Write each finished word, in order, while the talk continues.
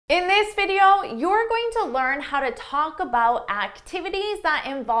In this video, you're going to learn how to talk about activities that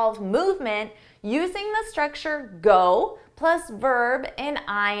involve movement using the structure go plus verb in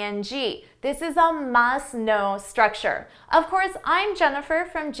ing. This is a must-know structure. Of course, I'm Jennifer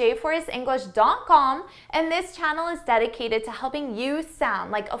from JForrestEnglish.com, and this channel is dedicated to helping you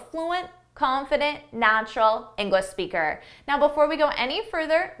sound like a fluent, confident, natural English speaker. Now, before we go any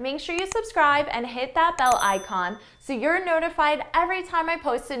further, make sure you subscribe and hit that bell icon so you're notified every time I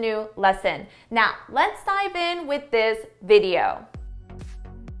post a new lesson. Now, let's dive in with this video.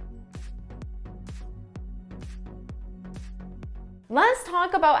 Let's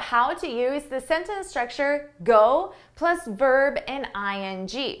talk about how to use the sentence structure go plus verb in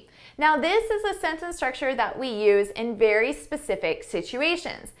ing. Now, this is a sentence structure that we use in very specific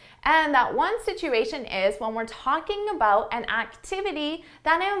situations. And that one situation is when we're talking about an activity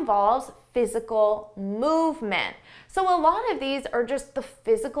that involves physical movement. So a lot of these are just the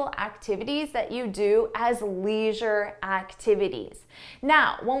physical activities that you do as leisure activities.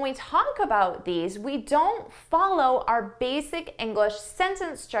 Now, when we talk about these, we don't follow our basic English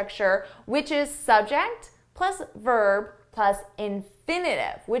sentence structure, which is subject plus verb plus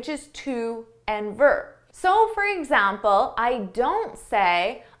infinitive, which is to and verb. So for example, I don't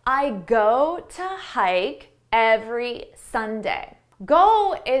say, I go to hike every Sunday.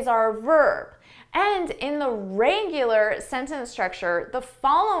 Go is our verb. And in the regular sentence structure, the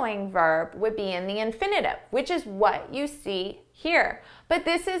following verb would be in the infinitive, which is what you see here. But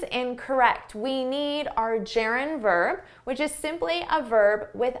this is incorrect. We need our gerund verb, which is simply a verb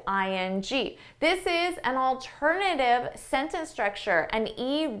with ing. This is an alternative sentence structure, an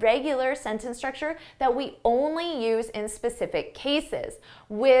irregular sentence structure that we only use in specific cases.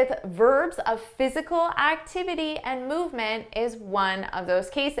 With verbs of physical activity and movement is one of those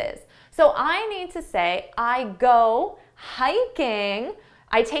cases. So I need to say, I go hiking.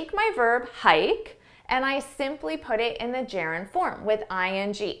 I take my verb hike, and I simply put it in the gerund form with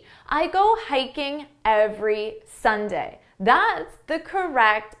ing. I go hiking every Sunday. That's the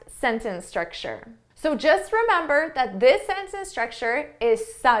correct sentence structure. So just remember that this sentence structure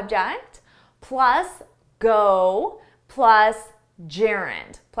is subject plus go plus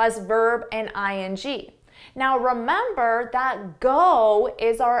gerund plus verb and ing. Now remember that go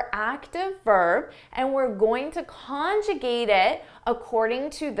is our active verb, and we're going to conjugate it according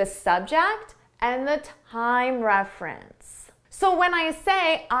to the subject and the time reference. So when I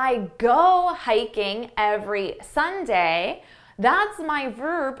say I go hiking every Sunday, that's my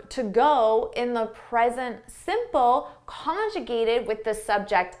verb to go in the present simple conjugated with the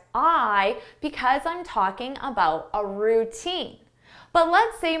subject I because I'm talking about a routine. But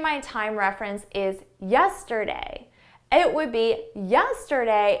let's say my time reference is yesterday. It would be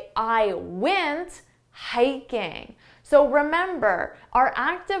yesterday I went hiking. So remember, our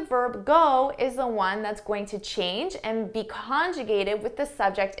active verb go is the one that's going to change and be conjugated with the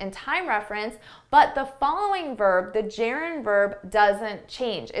subject and time reference, but the following verb, the gerund verb, doesn't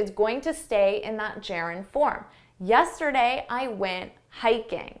change. It's going to stay in that gerund form. Yesterday I went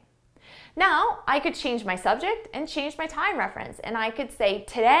hiking. Now, I could change my subject and change my time reference, and I could say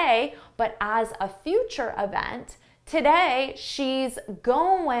today, but as a future event, today she's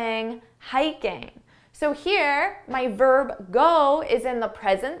going hiking. So here, my verb go is in the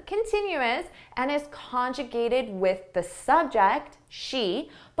present continuous and is conjugated with the subject,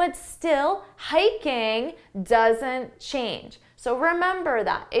 she, but still hiking doesn't change. So remember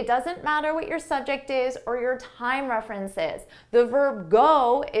that. It doesn't matter what your subject is or your time reference is. The verb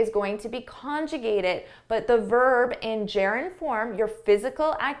go is going to be conjugated, but the verb in gerund form, your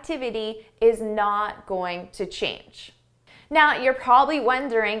physical activity, is not going to change. Now, you're probably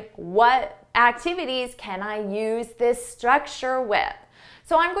wondering, what activities can I use this structure with?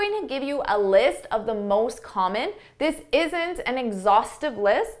 So I'm going to give you a list of the most common. This isn't an exhaustive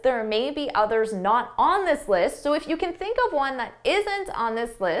list. There may be others not on this list. So if you can think of one that isn't on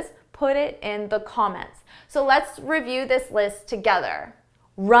this list, put it in the comments. So let's review this list together.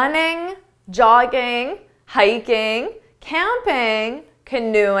 Running, jogging, hiking, camping,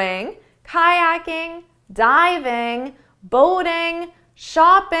 canoeing, kayaking, diving, boating,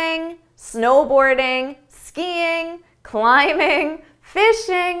 shopping, snowboarding, skiing, climbing,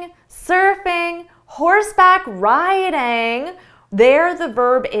 fishing, surfing, horseback riding. There the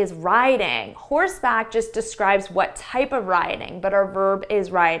verb is riding. Horseback just describes what type of riding, but our verb is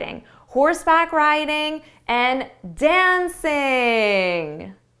riding. Horseback riding and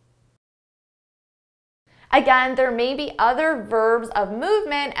dancing. Again, there may be other verbs of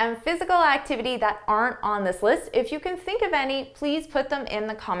movement and physical activity that aren't on this list. If you can think of any, please put them in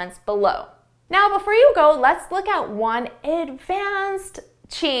the comments below. Now, before you go, let's look at one advanced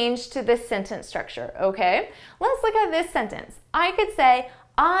change to this sentence structure, okay? Let's look at this sentence. I could say,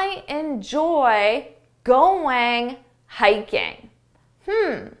 I enjoy going hiking.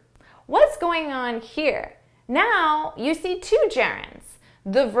 What's going on here? Now you see two gerunds.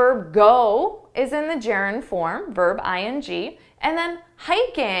 The verb go is in the gerund form, verb ing, and then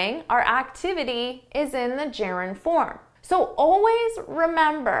hiking, our activity, is in the gerund form. So always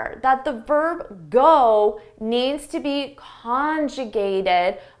remember that the verb go needs to be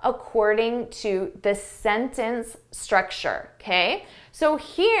conjugated according to the sentence structure, okay? So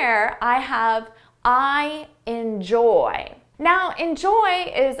here I have I enjoy. Now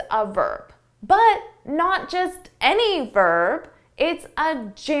enjoy is a verb, but not just any verb, it's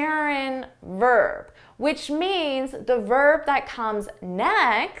a gerund verb, which means the verb that comes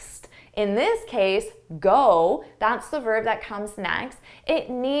next, in this case, go, that's the verb that comes next, it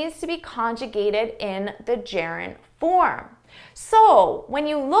needs to be conjugated in the gerund form. So when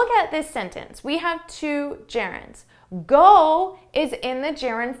you look at this sentence, we have two gerunds. Go is in the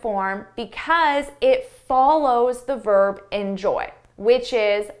gerund form because it follows the verb enjoy, which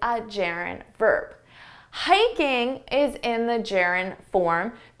is a gerund verb. Hiking is in the gerund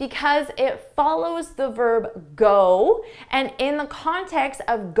form because it follows the verb go, and in the context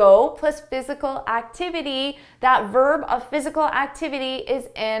of go plus physical activity, that verb of physical activity is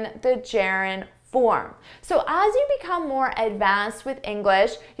in the gerund form. So as you become more advanced with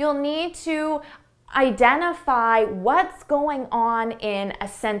English, you'll need to identify what's going on in a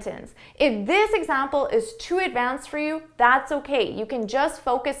sentence. If this example is too advanced for you, that's okay. You can just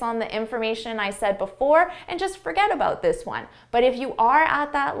focus on the information I said before and just forget about this one. But if you are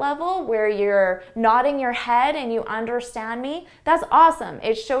at that level where you're nodding your head and you understand me, that's awesome.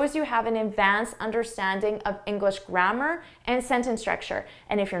 It shows you have an advanced understanding of English grammar and sentence structure.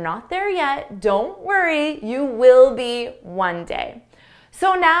 And if you're not there yet, don't worry, you will be one day.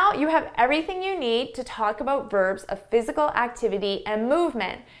 So now you have everything you need to talk about verbs of physical activity and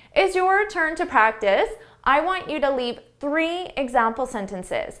movement. It's your turn to practice. I want you to leave 3 example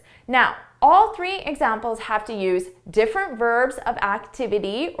sentences. Now, all 3 examples have to use different verbs of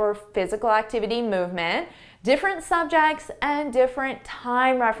activity or physical activity movement, different subjects, and different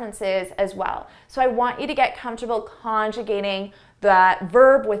time references as well. So I want you to get comfortable conjugating that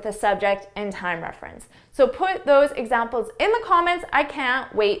verb with the subject and time reference. So put those examples in the comments. I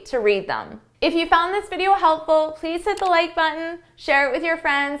can't wait to read them. If you found this video helpful, please hit the like button, share it with your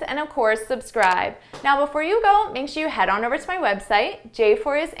friends, and of course, subscribe. Now, before you go, make sure you head on over to my website,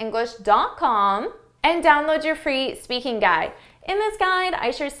 JForrestEnglish.com, and download your free speaking guide. In this guide,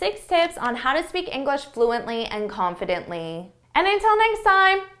 I share 6 tips on how to speak English fluently and confidently. And until next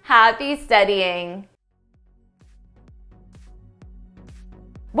time, happy studying!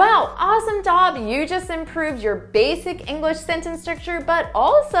 Wow, awesome job! You just improved your basic English sentence structure, but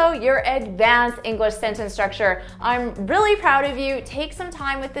also your advanced English sentence structure. I'm really proud of you. Take some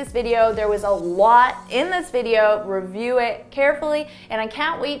time with this video. There was a lot in this video. Review it carefully, and I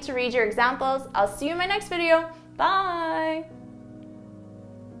can't wait to read your examples. I'll see you in my next video. Bye!